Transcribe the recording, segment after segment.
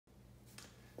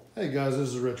Hey guys, this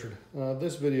is Richard.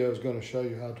 This video is going to show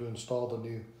you how to install the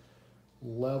new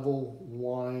level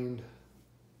wind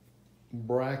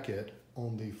bracket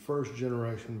on the first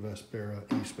generation Vespera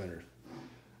e-spinners.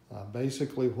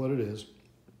 Basically what it is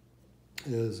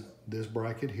this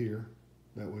bracket here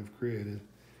that we've created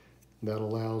that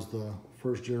allows the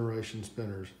first generation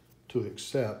spinners to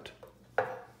accept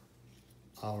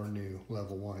our new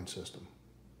level wind system.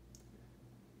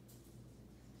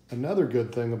 Another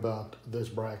good thing about this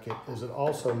bracket is it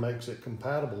also makes it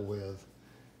compatible with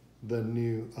the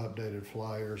new updated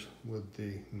flyers with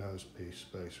the nose piece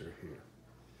spacer here.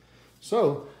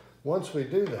 So once we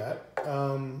do that,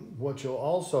 what you'll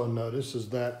also notice is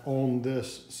that on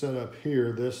this setup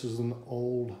here, this is an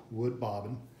old wood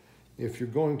bobbin. If you're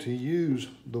going to use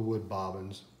the wood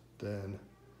bobbins, then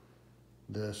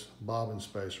this bobbin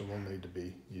spacer will need to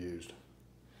be used.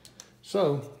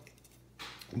 So,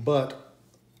 but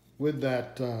with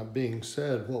that being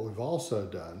said, what we've also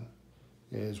done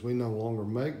is we no longer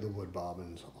make the wood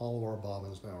bobbins. All of our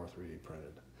bobbins now are 3D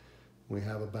printed. We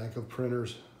have a bank of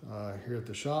printers here at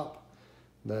the shop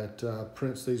that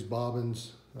prints these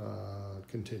bobbins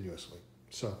continuously.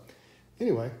 So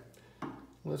anyway,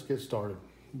 let's get started.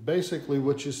 Basically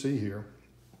what you see here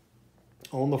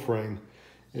on the frame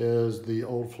is the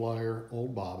old flyer,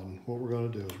 old bobbin. What we're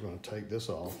going to do is we're going to take this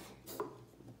off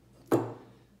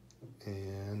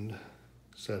and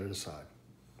set it aside.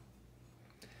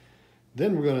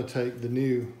 Then we're going to take the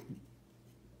new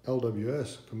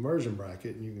LWS conversion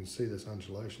bracket, and you can see this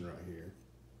undulation right here.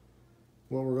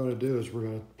 What we're going to do is we're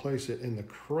going to place it in the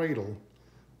cradle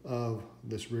of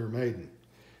this rear maiden.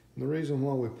 And the reason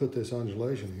why we put this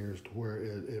undulation here is to where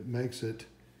it makes it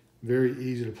very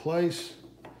easy to place,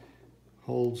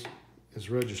 holds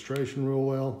its registration real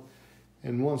well,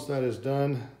 and once that is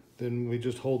done, then we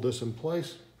just hold this in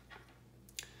place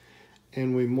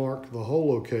and we mark the hole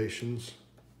locations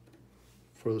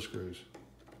for the screws.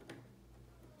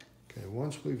 Okay,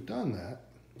 once we've done that,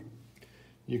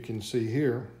 you can see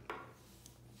here,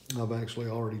 I've actually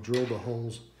already drilled the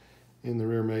holes in the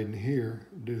rear maiden here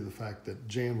due to the fact that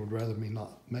Jan would rather me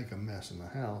not make a mess in the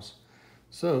house.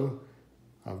 So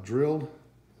I've drilled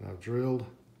and I've drilled.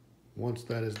 Once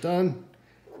that is done,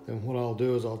 then what I'll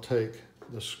do is I'll take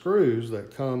the screws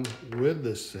that come with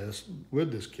this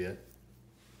kit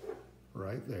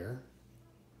right there,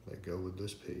 they go with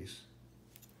this piece.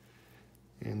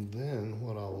 And then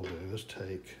what I will do is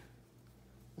take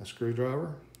a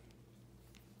screwdriver,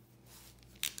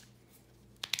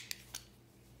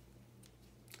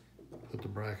 put the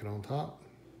bracket on top.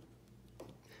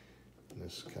 And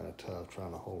this is kind of tough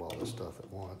trying to hold all this stuff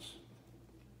at once.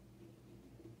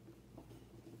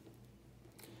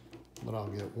 But I'll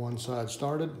get one side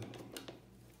started.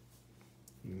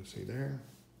 You can see there.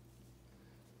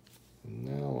 And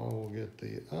now I will get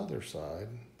the other side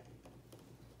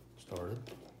started.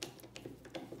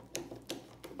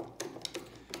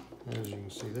 As you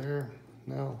can see there.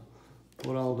 Now,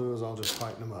 what I'll do is I'll just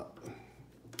tighten them up.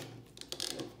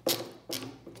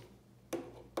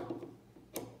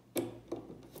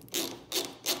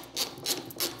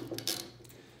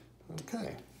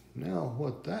 Okay, now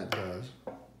what that does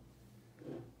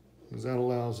is that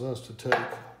allows us to take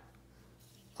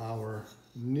our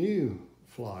new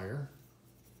flyer,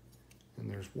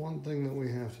 and there's one thing that we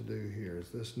have to do here is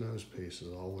this nose piece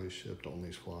is always shipped on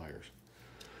these flyers.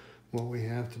 What we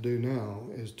have to do now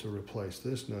is to replace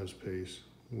this nose piece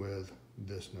with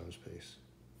this nose piece.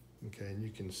 Okay, and you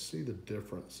can see the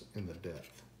difference in the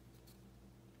depth,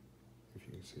 if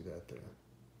you can see that there.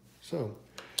 So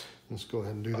let's go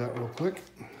ahead and do that real quick.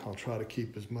 I'll try to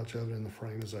keep as much of it in the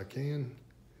frame as I can.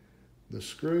 The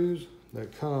screws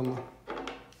that come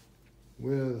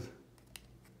with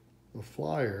the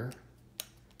flyer,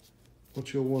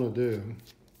 what you'll want to do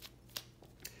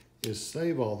is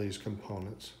save all these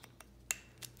components.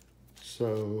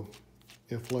 So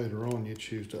if later on you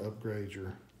choose to upgrade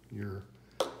your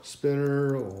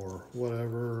spinner or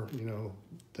whatever, you know,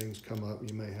 things come up,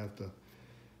 you may have to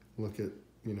look at,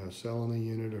 you know, selling a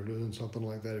unit or doing something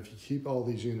like that. If you keep all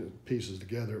these unit pieces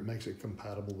together, it makes it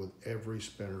compatible with every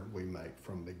spinner we make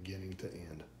from beginning to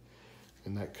end.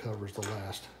 And that covers the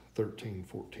last 13,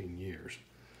 14 years.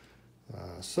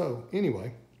 So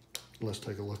anyway, let's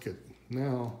take a look at,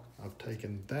 now I've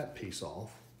taken that piece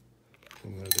off.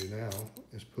 What I'm going to do now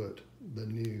is put the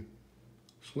new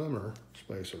slimmer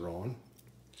spacer on,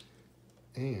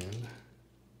 and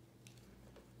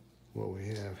what we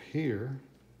have here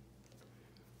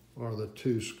are the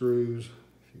two screws.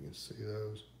 If you can see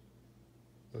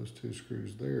those two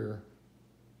screws there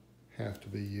have to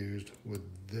be used with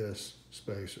this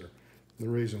spacer. The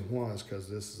reason why is because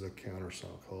this is a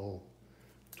countersunk hole.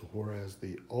 Whereas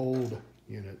the old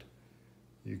unit,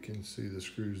 you can see the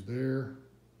screws there.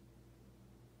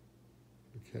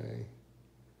 Okay,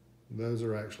 those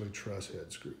are actually truss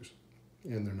head screws,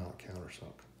 and they're not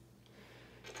countersunk.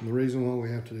 And the reason why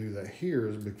we have to do that here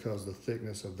is because the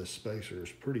thickness of the spacer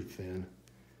is pretty thin,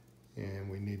 and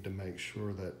we need to make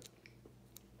sure that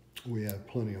we have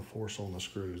plenty of force on the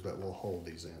screws that will hold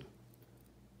these in.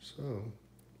 So,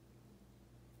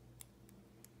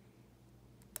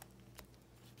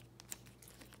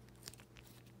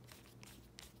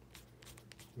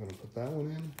 I'm going to put that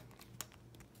one in.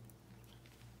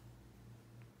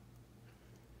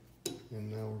 And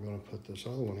now we're going to put this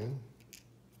other one in.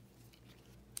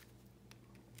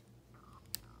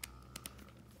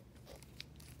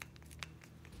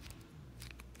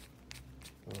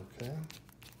 Okay.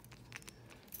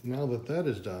 Now that that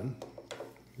is done,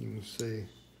 you can see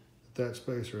that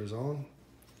spacer is on.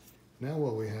 Now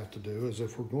what we have to do is,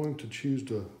 if we're going to choose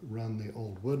to run the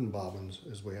old wooden bobbins,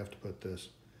 is we have to put this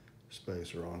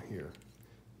spacer on here.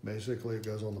 Basically it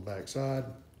goes on the back side.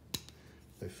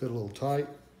 They fit a little tight,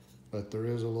 but there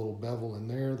is a little bevel in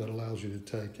there that allows you to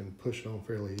take and push it on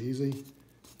fairly easy.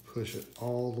 Push it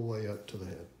all the way up to the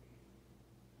head.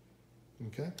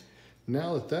 Okay,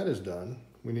 now that that is done,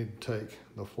 we need to take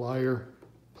the flyer,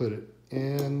 put it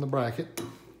in the bracket.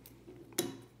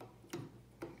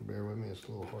 Bear with me, it's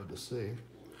a little hard to see.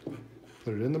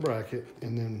 Put it in the bracket,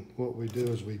 and then what we do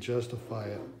is we justify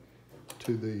it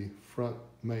to the front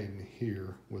main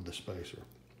here with the spacer.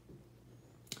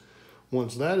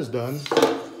 Once that is done,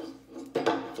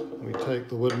 we take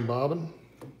the wooden bobbin,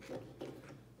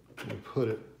 we put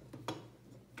it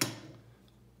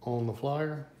on the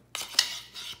flyer,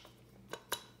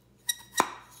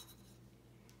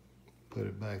 put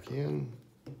it back in.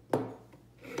 All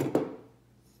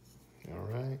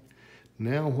right.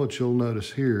 Now what you'll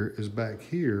notice here is back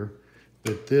here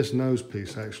that this nose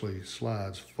piece actually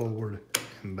slides forward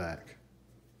and back.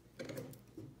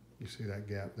 You see that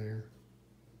gap there?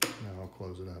 Now I'll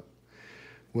close it up.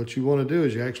 What you want to do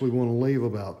is you actually want to leave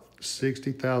about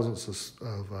 60 thousandths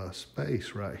of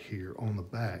space right here on the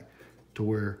back to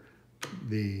where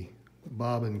the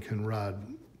bobbin can ride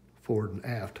forward and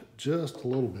aft just a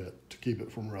little bit to keep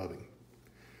it from rubbing.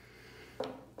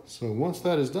 So once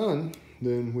that is done,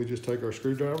 then we just take our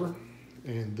screwdriver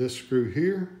and this screw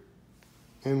here,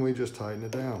 and we just tighten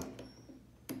it down.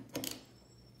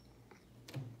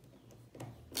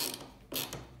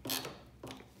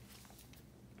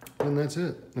 And that's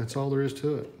it. That's all there is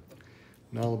to it.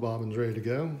 Now the bobbin's ready to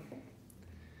go.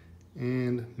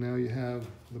 And now you have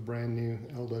the brand new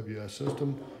LWS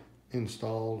system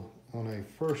installed on a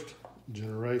first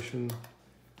generation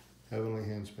Heavenly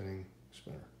hand spinning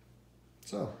spinner.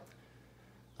 So,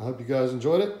 I hope you guys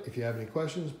enjoyed it. If you have any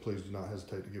questions, please do not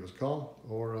hesitate to give us a call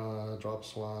or drop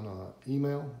us a line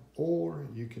email, or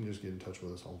you can just get in touch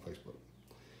with us on Facebook.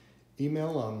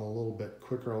 Email, I'm a little bit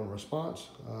quicker on response,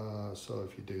 so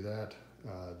if you do that,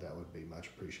 that would be much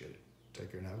appreciated.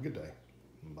 Take care and have a good day.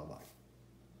 Bye-bye.